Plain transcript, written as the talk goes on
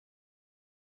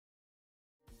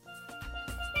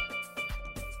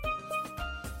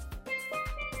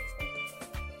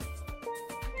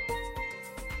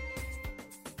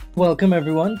Welcome,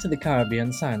 everyone, to the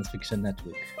Caribbean Science Fiction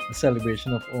Network, a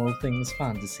celebration of all things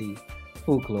fantasy,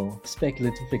 folklore,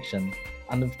 speculative fiction,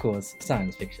 and of course,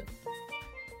 science fiction.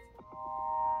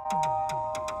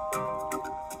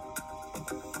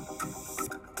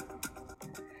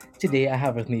 Today, I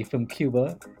have with me from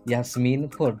Cuba, Yasmín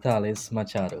Portales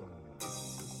Machado.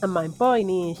 And my point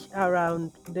is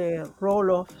around the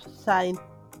role of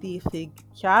scientific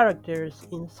characters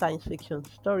in science fiction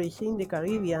stories in the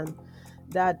Caribbean,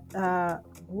 that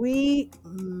we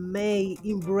may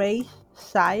embrace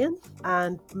science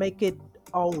and make it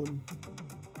own.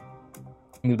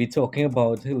 We'll be talking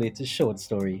about her latest short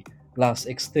story, Las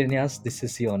Extrañas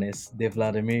Decisiones de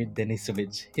Vladimir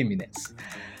Denisovich Jimenez.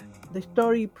 The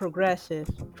story progresses,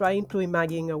 trying to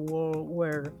imagine a world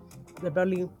where the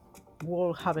Berlin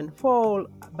Wall haven't fall,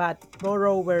 but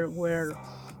moreover where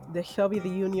the Soviet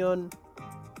Union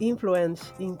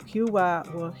influence in Cuba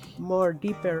was more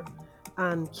deeper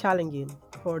and challenging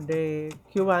for the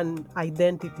Cuban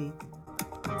identity.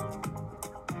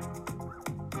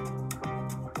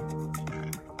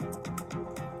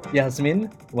 Yasmin,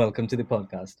 welcome to the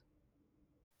podcast.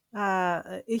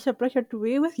 It's a pleasure to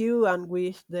be with you and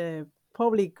with the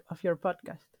public of your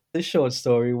podcast. This short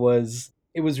story was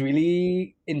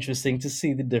really interesting to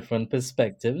see the different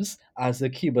perspectives as a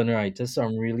Cuban writer. So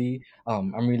I'm really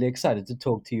excited to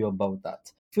talk to you about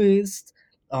that. First,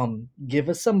 give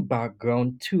us some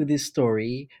background to this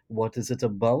story. What is it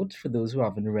about for those who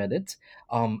haven't read it?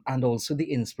 And also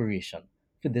the inspiration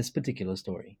for this particular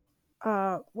story.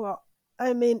 Well,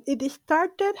 I mean, it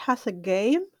started as a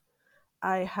game.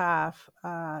 I have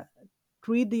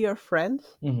three dear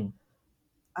friends. Hmm.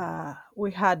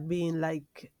 We had been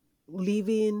like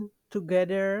living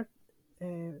together.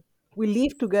 Uh, we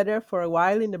lived together for a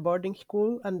while in the boarding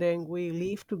school, and then we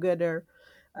lived together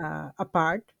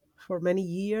apart for many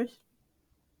years,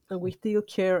 and we still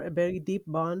share a very deep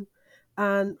bond.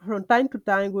 And from time to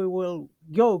time, we will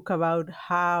joke about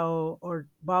how our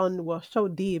bond was so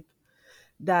deep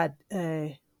that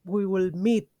we will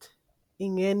meet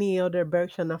in any other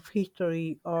version of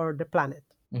history or the planet.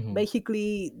 Hmm.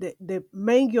 Basically, the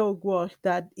main joke was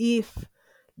that if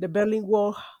the Berlin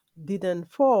Wall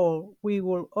didn't fall, we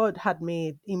would all had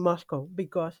met in Moscow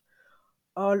because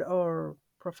all our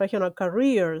professional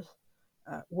careers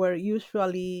were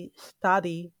usually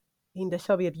studied in the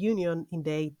Soviet Union in the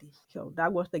 80s. So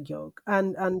that was the joke.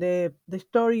 And the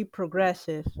story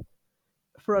progresses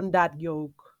from that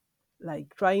joke,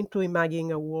 like trying to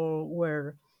imagine a world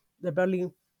where the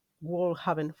Berlin Wall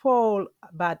haven't fall,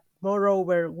 but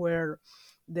moreover where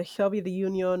the Soviet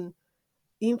Union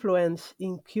influence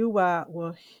in Cuba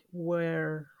was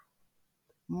were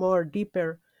more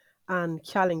deeper and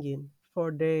challenging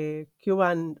for the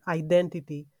Cuban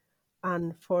identity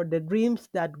and for the dreams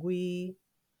that we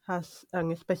as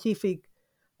a specific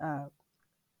uh,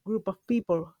 group of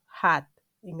people had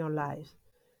in our lives.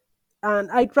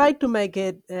 And I tried to make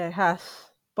it as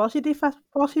positive as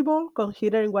possible,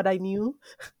 considering what I knew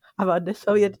about the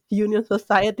Soviet Union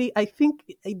society. I think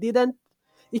I didn't.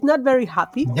 It's not very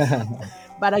happy,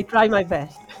 but I try my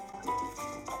best.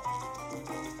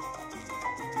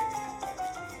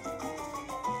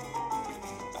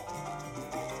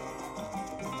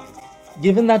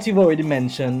 Given that you've already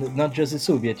mentioned not just the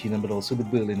Soviet Union but also the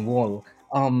Berlin Wall,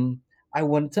 I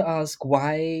want to ask,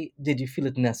 why did you feel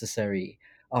it necessary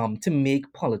to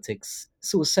make politics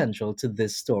so central to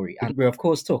this story? And we're of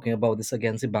course talking about this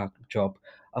against the backdrop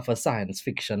of a science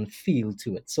fiction feel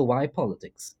to it. So why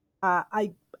politics?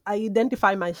 I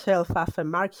identify myself as a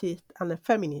Marxist and a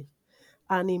feminist,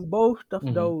 and in both of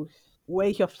Hmm. those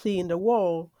ways of seeing the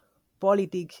world,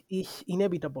 politics is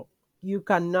inevitable. You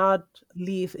cannot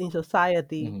live in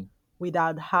society Hmm.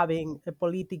 without having a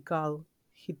political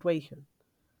situation.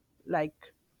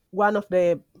 Like one of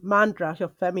the mantras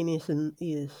of feminism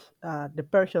is the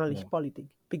personal is Yeah.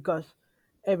 politics, because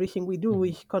everything we do Hmm.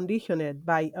 is conditioned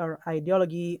by our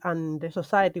ideology and the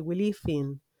society we live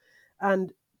in.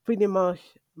 And pretty much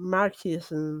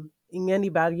Marxism in any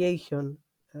variation,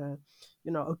 uh,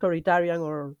 authoritarian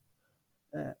or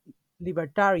uh,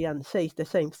 libertarian, says the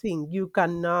same thing. You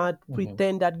cannot Hmm.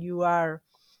 pretend that you are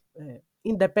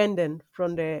independent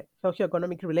from the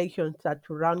socioeconomic relations that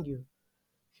surround you.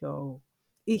 So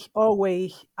it's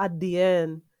always at the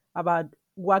end about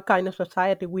what kind of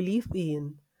society we live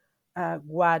in,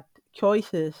 what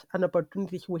choices and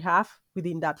opportunities we have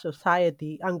within that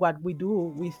society, and what we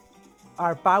do with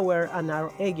our power and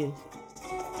our agency.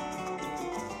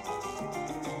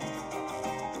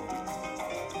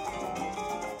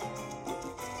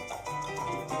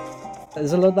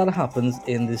 There's a lot that happens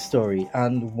in this story,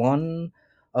 and one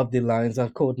of the lines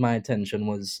that caught my attention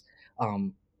was,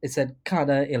 it said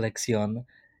cada elección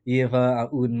lleva a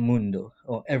un mundo,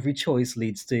 or every choice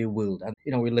leads to a world. And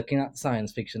we're looking at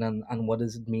science fiction, and what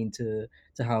does it mean to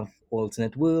have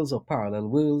alternate worlds or parallel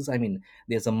worlds? I mean,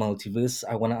 there's a multiverse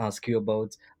I want to ask you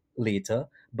about later,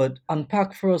 but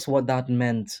unpack for us what that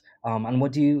meant, and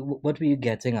what were you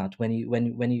getting at when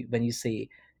you say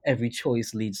every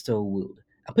choice leads to a world,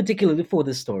 particularly for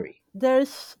the story.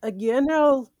 There's a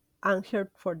general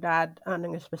answer for that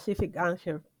and a specific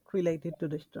answer related to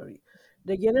the story.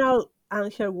 The general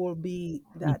answer will be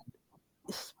that,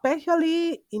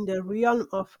 especially in the realm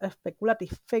of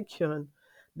speculative fiction,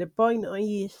 the point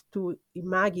is to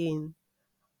imagine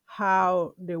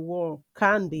how the world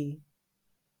can be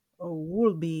or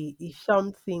would be if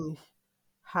some things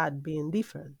had been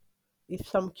different, if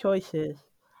some choices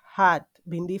had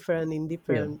been different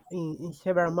Yeah, in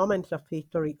several moments of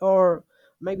history, or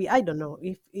maybe I don't know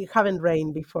if it haven't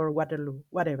rained before Waterloo,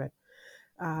 whatever.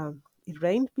 It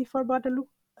rained before Waterloo,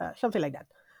 something like that.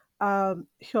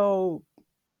 So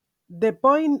the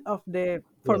point of the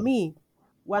for yeah, me,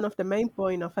 one of the main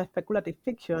point of speculative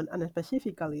fiction and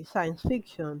specifically science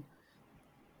fiction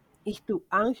is to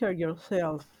answer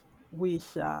yourself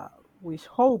with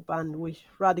hope and with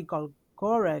radical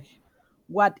courage.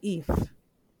 What if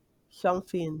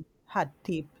something had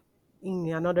tipped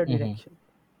in another hmm, direction?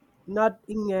 Not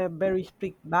in a very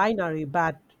strict binary,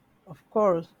 but of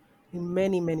course in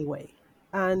many, many ways.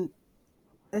 And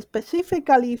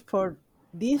specifically for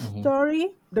this hmm,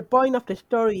 story, the point of the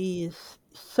story is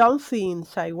some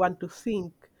things I want to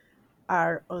think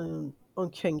are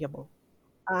unchangeable.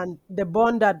 And the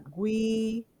bond that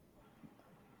we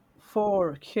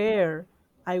for share,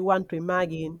 I want to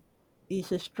imagine,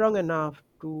 is strong enough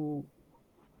to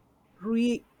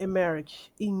re-emerge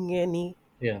in any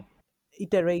yeah.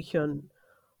 iteration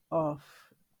of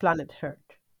planet Earth.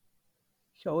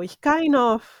 So it's kind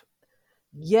of,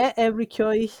 yeah, every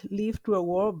choice leads to a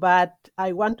war, but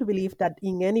I want to believe that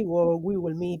in any war we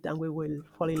will meet and we will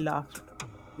fall in love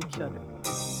with each other.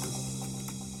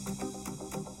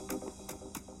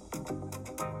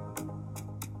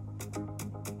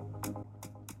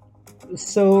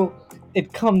 So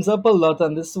it comes up a lot,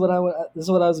 and this is what I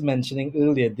was mentioning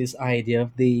earlier. This idea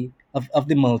of the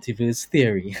multiverse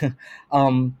theory.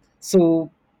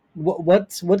 So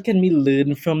what can we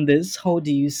learn from this? How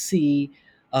do you see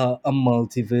a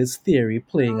multiverse theory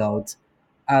playing out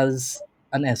as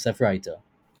an SF writer?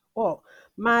 Oh,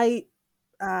 my,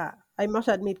 I must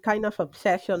admit, kind of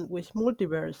obsession with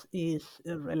multiverse is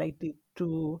related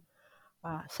to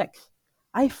sex.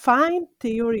 I find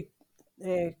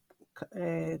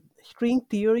string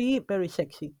theory very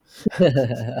sexy.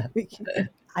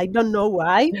 I don't know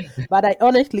why, but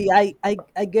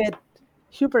I get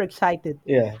super excited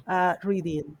Yeah.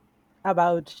 reading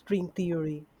about string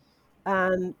theory.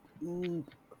 And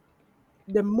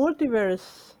the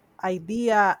multiverse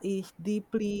idea is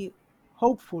deeply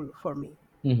hopeful for me.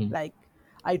 Hmm. Like,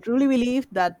 I truly believe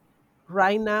that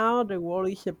right now the world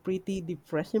is a pretty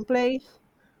depressing place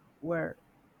where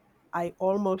I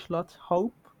almost lost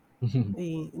hope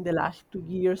in the last 2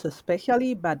 years,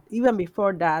 especially. But even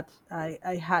before that,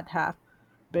 I had have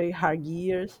very hard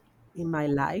years in my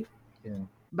life. Yeah.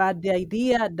 But the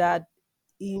idea that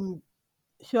in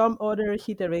some other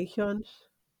situations,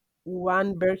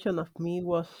 one version of me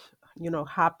was,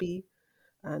 happy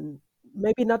and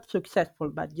maybe not successful,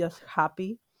 but just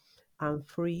happy and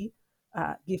free,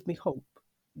 give me hope.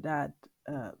 That,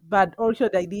 but also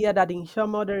the idea that in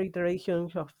some other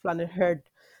iterations of Planet Earth,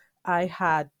 I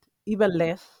had even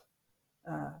less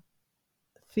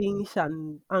things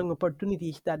and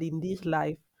opportunities that in this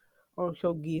life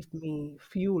also give me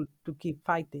fuel to keep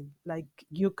fighting. Like,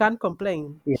 you can't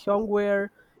complain. Yeah.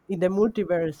 Somewhere in the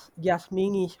multiverse,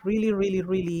 Yasmín is really, really,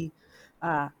 really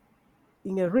uh,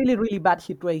 in a really, really bad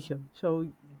situation.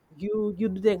 So you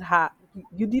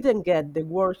didn't get the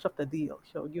worst of the deal.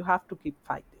 So you have to keep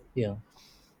fighting. Yeah.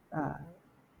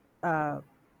 Uh,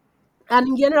 and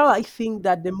in general, I think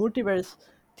that the multiverse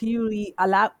theory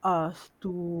allow us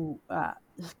to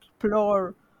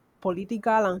explore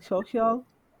political and social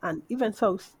and even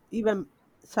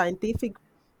scientific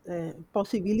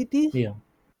possibilities, Yeah.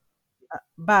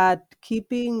 but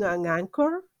keeping an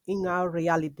anchor in our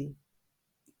reality.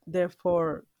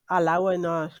 Therefore, allowing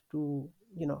us to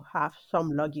have some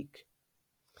logic,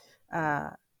 uh,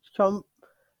 some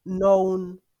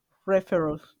known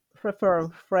reference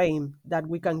reference frame that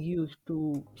we can use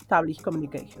to establish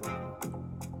communication.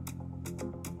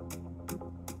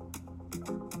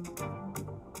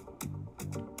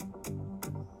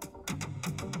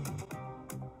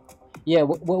 Yeah.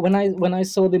 When I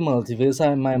saw the multiverse,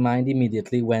 my mind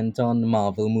immediately went on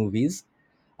Marvel movies.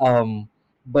 Um,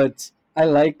 but I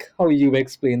like how you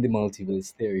explain the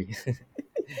multiverse theory.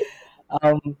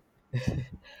 um,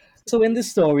 so in this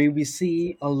story, we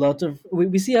see a lot of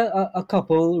we see a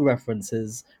couple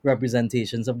references,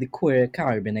 representations of the queer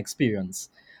Caribbean experience.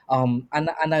 And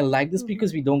I like this Mhm.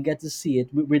 because we don't get to see it.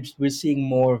 We're seeing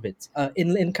more of it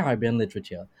in Caribbean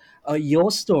literature. Your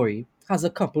story has a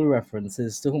couple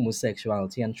references to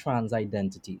homosexuality and trans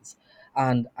identities,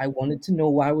 and I wanted to know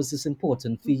why was this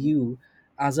important for Mhm. you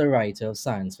as a writer of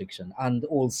science fiction, and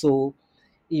also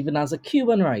even as a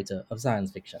Cuban writer of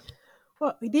science fiction.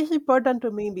 Well, it is important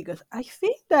to me because I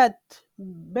think that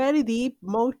very deep,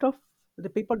 most of the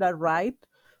people that write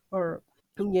or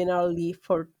in general live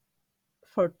for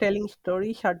telling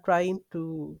stories are trying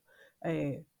to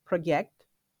project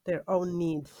their own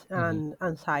needs Hmm. and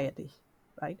anxieties,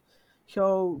 right?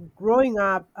 So growing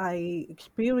up, I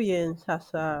experienced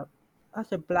as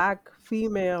a black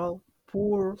female,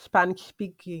 poor Spanish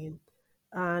speaking,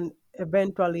 and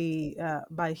eventually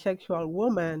bisexual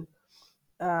woman,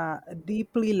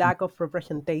 deeply lack of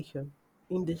representation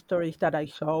in the stories that I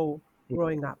saw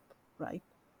growing up, right?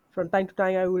 From time to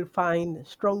time, I will find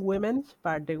strong women,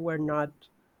 but they were not,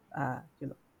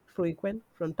 frequent.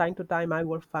 From time to time, I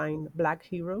will find black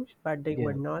heroes, but they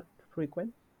were Yeah, not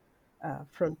frequent.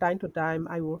 From time to time,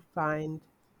 I will find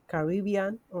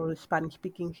Caribbean or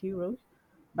Spanish-speaking heroes,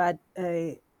 but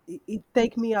it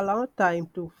takes me a long time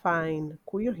to find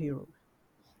queer heroes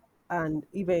and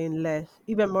even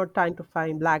more time to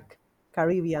find black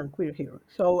Caribbean queer heroes.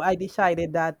 So I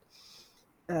decided that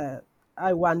uh,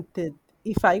 I wanted,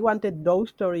 if I wanted those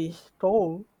stories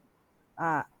told,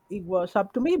 it was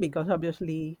up to me because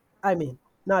obviously, I mean,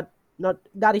 not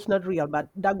that is not real, but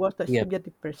that was the yeah,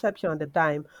 subjective perception at the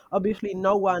time. Obviously,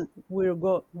 no one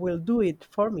will do it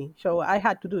for me, so I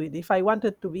had to do it. If I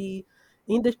wanted to be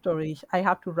in the stories, I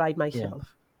have to write yeah,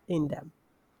 myself in them,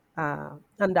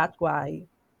 and that's why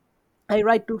I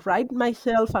write to write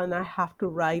myself, and I have to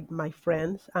write my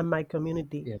friends and my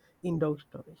community yeah. in those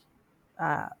stories.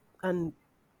 Uh, and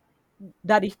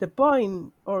that is the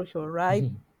point, also, right?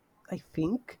 Mhm. I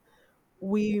think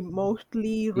we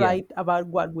mostly Yeah, write about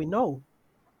what we know.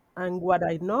 And what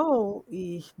I know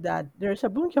is that there's a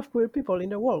bunch of queer people in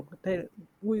the world.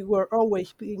 We were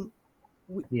always being,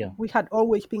 we, yeah, we had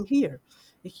always been here.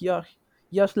 It's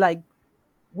just like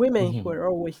women hmm, were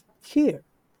always here,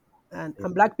 yeah,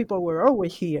 and black people were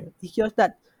always here. It's just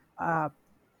that uh,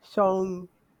 some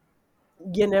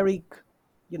generic,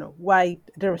 white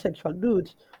heterosexual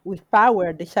dudes with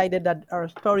power decided that our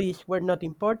stories were not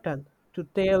important to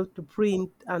tell, to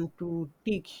print, and to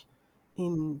teach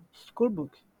in school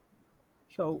books.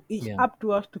 So it's yeah. up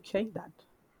to us to change that.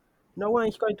 No one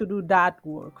is going to do that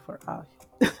work for us.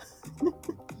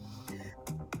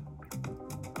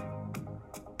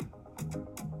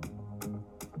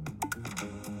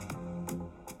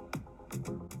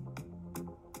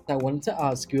 I wanted to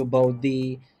ask you about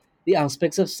the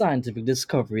aspects of scientific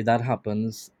discovery that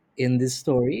happens in this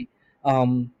story.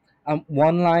 Um,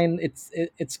 one line,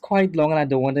 it's quite long, and I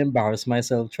don't want to embarrass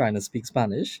myself trying to speak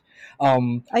Spanish.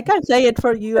 Um, I can say it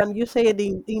for you, and you say it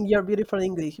in your beautiful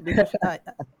English because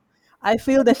I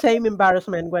feel the same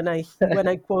embarrassment when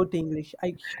I quote English.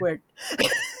 I swear.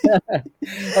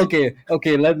 okay,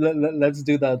 okay, let's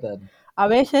do that then. A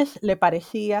veces le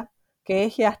parecía que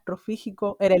ese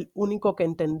astrofísico era el único que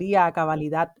entendía a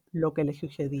cabalidad lo que le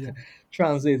sucedía.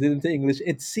 Translated into English,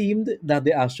 it seemed that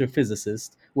the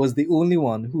astrophysicist was the only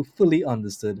one who fully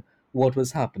understood what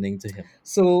was happening to him.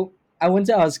 So, I want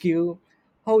to ask you,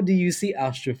 how do you see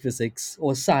astrophysics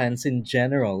or science in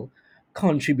general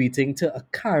contributing to a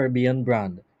Caribbean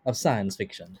brand of science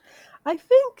fiction? I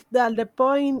think that the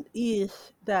point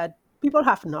is that people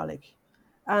have knowledge,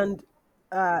 and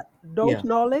those Yeah,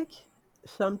 knowledge,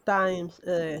 sometimes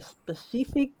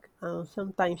specific and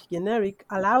sometimes generic,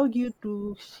 allow you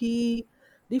to see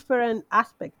different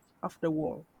aspects of the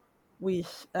world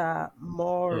with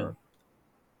yeah, more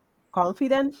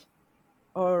confidence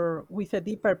or with a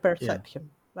deeper yeah,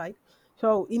 perception, right?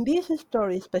 So in this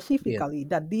story yeah, specifically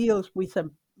that deals with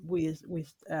a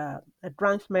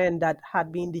trans man that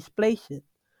had been displaced,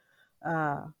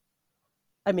 uh,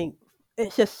 I mean,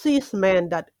 it's a cis man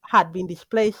that had been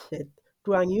displaced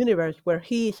to a universe where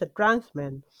he is a trans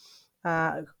man,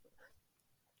 uh,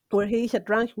 where he is a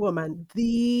trans woman.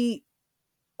 The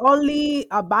only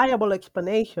a viable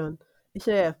explanation is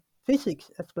a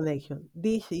physics explanation.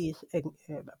 This is a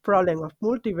problem of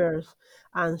multiverse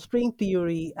and string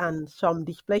theory, and some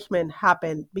displacement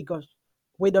happened because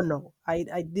we don't know. I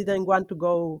didn't want to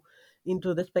go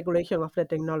into the speculation of the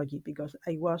technology because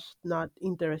I was not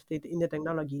interested in the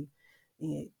technology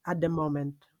at the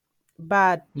moment.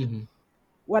 But hmm,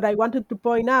 what I wanted to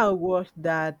point out was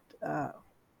that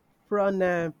from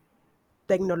a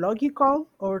technological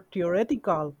or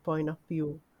theoretical point of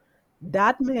view,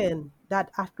 that meant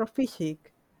that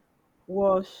astrophysics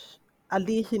was, at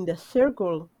least in the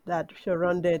circle that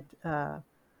surrounded uh,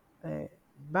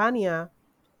 Vanya,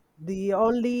 the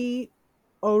only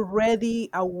already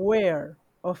aware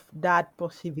of that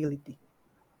possibility.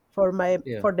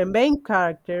 Yeah. For the main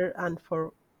character and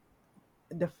for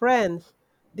the friends,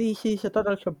 this is a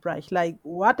total surprise. Like,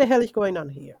 what the hell is going on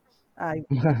here? I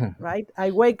right?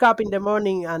 I wake up in the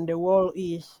morning and the world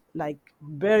is like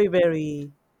very,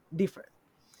 very different.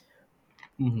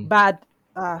 Hmm. But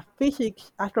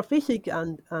physics, astrophysics,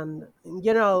 and in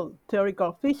general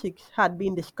theoretical physics had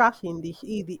been discussing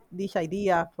this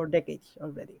idea for decades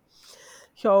already.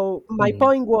 So my Hmm.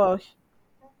 point was,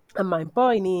 and my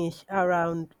point is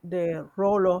around the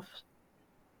role of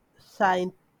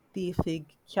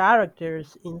scientific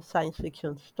characters in science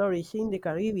fiction stories in the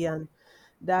Caribbean,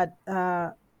 that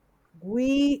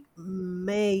we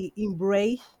may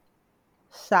embrace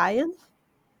science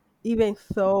even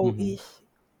though Hmm. it's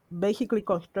basically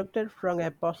constructed from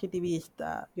a positivist,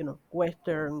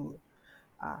 Western,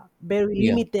 very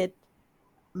Yeah. limited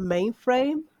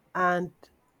mainframe, and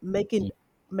make it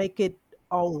make it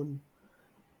own.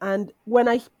 And when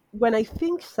I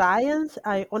think science,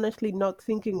 I honestly not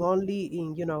thinking only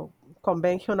in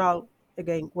conventional,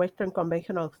 again, Western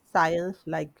conventional science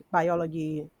like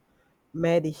biology,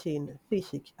 medicine,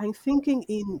 physics. I'm thinking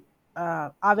in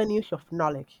avenues of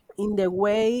knowledge, in the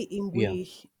way in Yeah.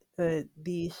 which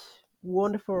this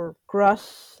wonderful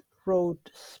crossroad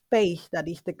space that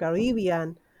is the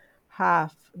Caribbean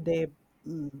have the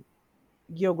mm,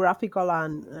 geographical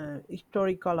and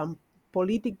historical and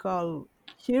political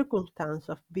circumstance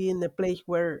of being a place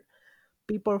where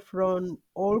people from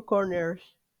all corners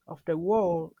of the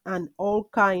world and all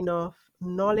kind of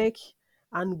knowledge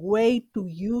and way to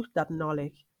use that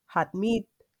knowledge had meet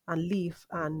and live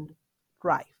and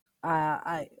thrive.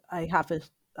 I have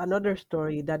another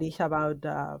story that is about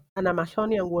an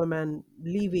Amazonian woman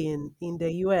living in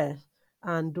the U.S.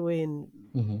 and doing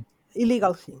Hmm.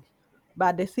 illegal things.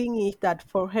 But the thing is that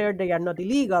for her, they are not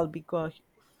illegal because,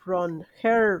 from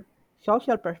her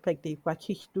social perspective, what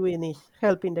she's doing is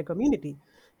helping the community.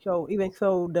 So even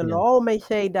though the Yeah. law may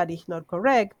say that is not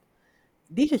correct,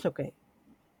 this is okay.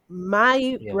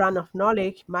 My Yeah. run of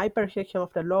knowledge, my perception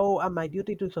of the law, and my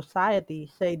duty to society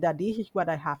say that this is what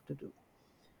I have to do.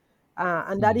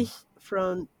 And that Hmm. is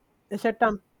from a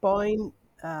certain point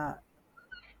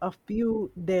of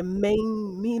view the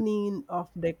main meaning of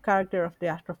the character of the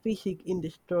astrophysic in the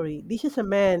story. This is a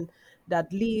man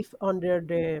that lived under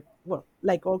the, well,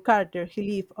 like all characters, he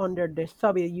lived under the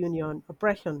Soviet Union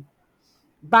oppression,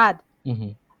 but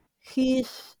Hmm.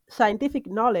 his scientific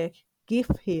knowledge give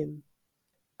him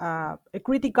a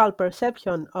critical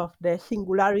perception of the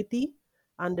singularity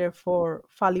and therefore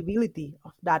fallibility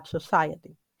of that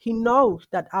society. He knows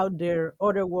that out there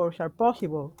other worlds are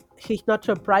possible. He's not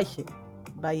surprised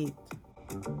by it.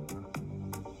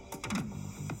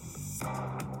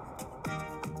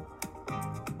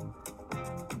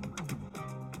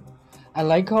 I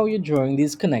like how you're drawing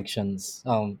these connections.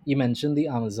 You mentioned the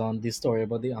Amazon, the story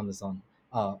about the Amazon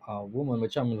woman,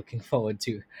 which I'm looking forward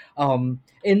to.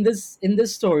 In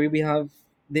this story, we have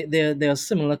there are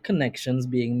similar connections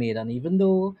being made, and even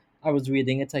though I was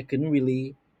reading it, I don't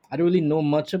really know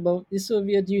much about the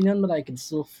Soviet Union, but I can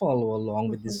still follow along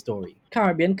with the Mhm. story.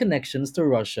 Caribbean connections to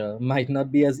Russia might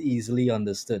not be as easily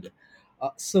understood,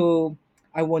 so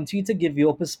I want you to give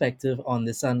your perspective on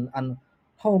this and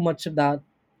how much of that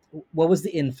what was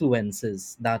the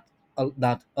influences that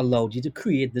allowed you to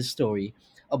create this story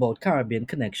about Caribbean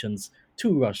connections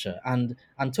to Russia and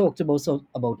talked about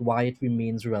about why it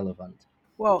remains relevant.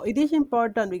 Well, it is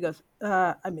important because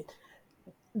I mean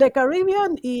the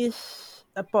Caribbean is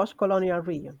a post-colonial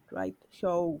region, right?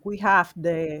 So we have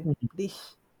the Mhm.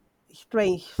 this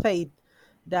strange fate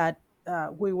that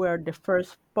we were the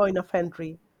first point of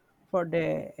entry for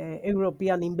the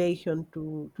European invasion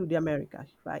to the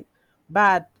Americas, right?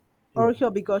 But Yeah.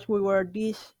 also because we were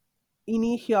this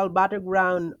initial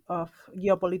battleground of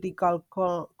geopolitical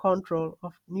control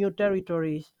of new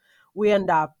territories, we end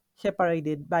up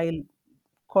separated by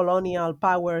colonial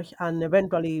powers and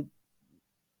eventually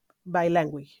by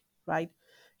language, right?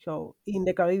 So in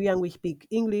the Caribbean, we speak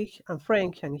English and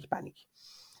French and Spanish.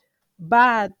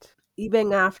 But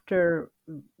even after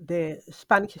the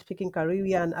Spanish speaking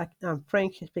Caribbean and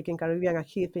French speaking Caribbean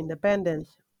achieved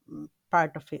independence,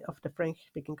 part of it, of the French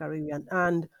speaking Caribbean,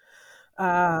 and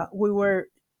we were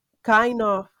kind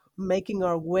of making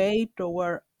our way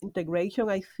toward integration,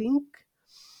 I think.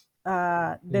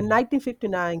 The Hmm.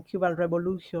 1959 Cuban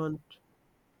Revolution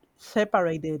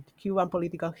separated Cuban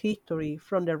political history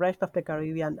from the rest of the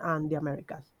Caribbean and the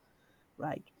Americas,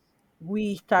 right?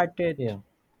 We started Yeah.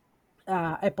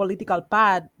 a political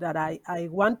path that I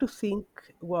want to think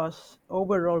was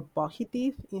overall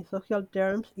positive in social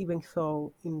terms, even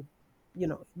so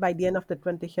by the end of the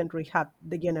 20th century had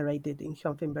degenerated in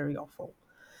something very awful.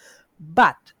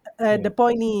 But Yeah. the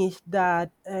point is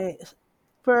that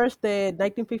first the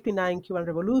 1959 Cuban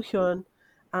Revolution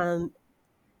and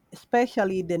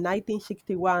especially the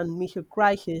 1961 missile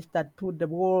crisis that put the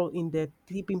world in the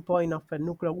tipping point of a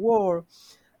nuclear war,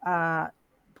 uh,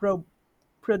 pro-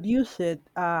 produced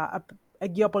a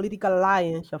geopolitical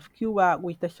alliance of Cuba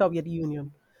with the Soviet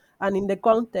Union. And in the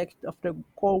context of the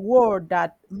Cold War,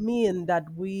 that means that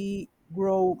we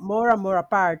grow more and more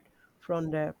apart from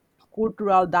the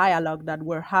cultural dialogue that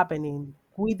were happening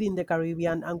within the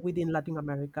Caribbean and within Latin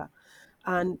America.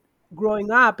 And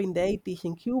growing up in the 80s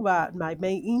in Cuba, my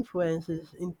main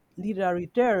influences in literary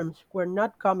terms were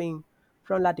not coming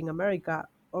from Latin America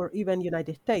or even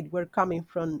United States, were coming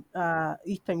from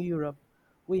Eastern Europe,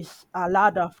 with a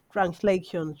lot of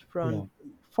translations Yeah. from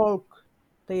folk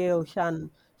tales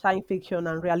and science fiction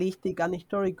and realistic and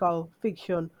historical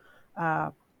fiction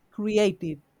uh,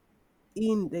 created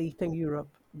in the Eastern Europe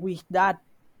with that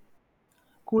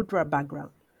cultural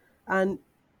background. And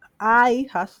I,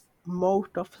 as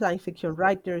most of science fiction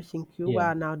writers in Yeah.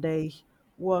 Cuba nowadays,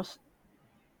 was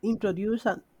introduced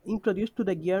to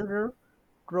the genre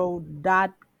through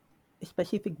that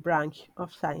specific branch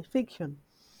of science fiction.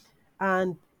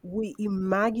 And we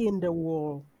imagine the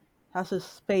world as a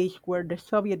space where the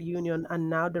Soviet Union and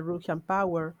now the Russian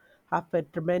power have a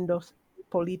tremendous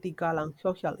political and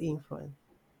social influence,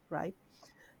 right?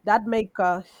 That makes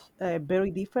us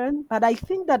very different. But I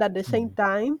think that at the same Hmm.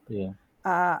 time, Yeah.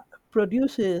 uh,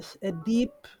 produces a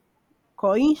deep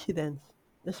coincidence,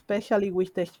 especially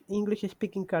with the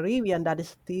English-speaking Caribbean that is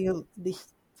still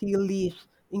lives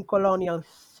in colonial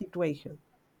situation.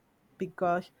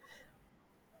 Because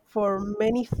for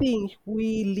many things,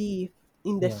 we live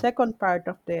in the Yeah. second part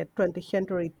of the 20th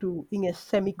century to in a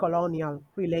semi-colonial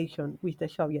relation with the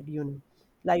Soviet Union,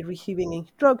 like receiving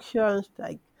instructions,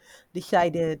 like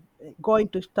decided going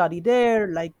to study there,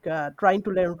 like trying to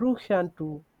learn Russian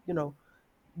to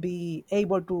be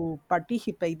able to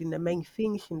participate in the main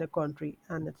things in the country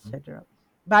and etc.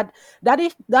 But that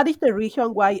is the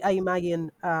reason why I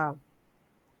imagine an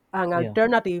Yeah.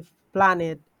 alternative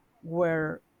planet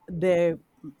where the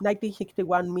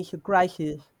 1961 missile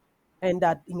crisis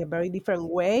ended in a very different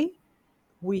way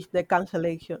with the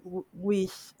cancellation,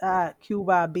 with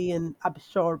Cuba being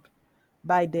absorbed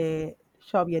by the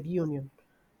Soviet Union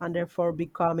and therefore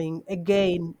becoming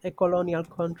again a colonial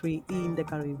country in the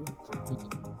Caribbean.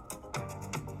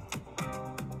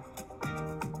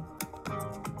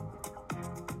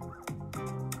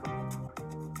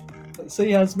 So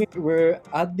Yasmin, we're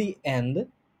at the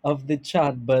end of the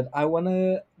chat, but I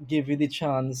wanna give you the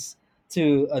chance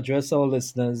to address our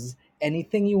listeners.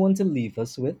 Anything you want to leave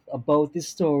us with about this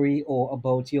story or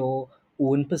about your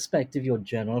own perspective, your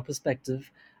general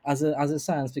perspective as a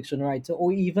science fiction writer,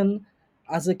 or even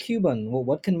as a Cuban?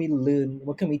 What can we learn?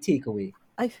 What can we take away?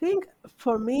 I think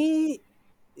for me,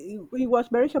 it was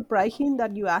very surprising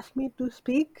that you asked me to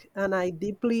speak, and I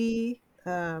deeply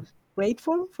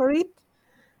grateful for it.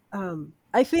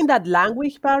 I think that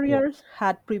language Yeah. barriers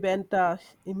had prevented us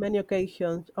in many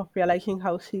occasions of realizing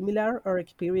how similar our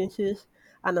experiences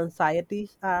and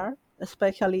anxieties are,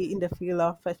 especially in the field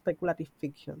of speculative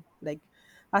fiction. Like,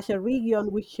 as a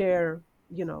region, we share,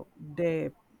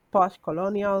 the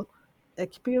post-colonial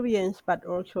experience, but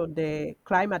also the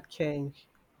climate change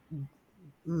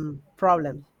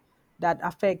problems that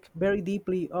affect very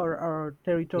deeply our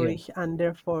Yeah. territories and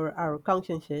therefore our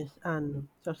consciences and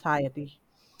societies.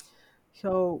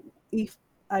 So if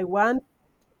I want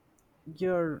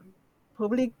your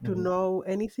public to Hmm. know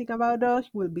anything about us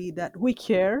will be that we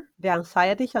share the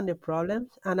anxieties and the problems.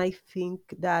 And I think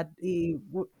that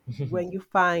when you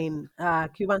find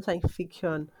Cuban science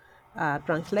fiction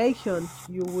translations,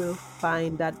 you will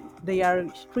find that they are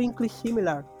extremely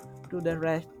similar to the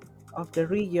rest of the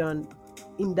region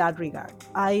in that regard.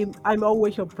 I'm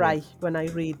always Yeah. surprised when I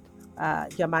read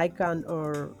Jamaican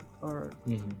or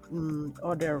Hmm.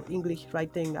 other English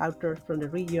writing authors from the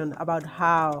region about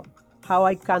how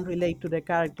I can relate to the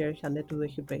characters and to the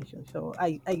situation. So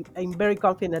I'm very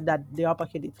confident that the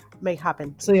opposite may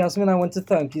happen So too. Yasmin, I want to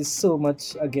thank you so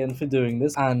much again for doing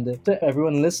this, and to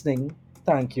everyone listening,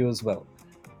 thank you as well.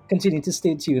 Continue to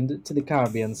stay tuned to the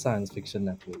Caribbean Science Fiction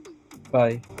Network.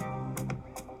 Bye.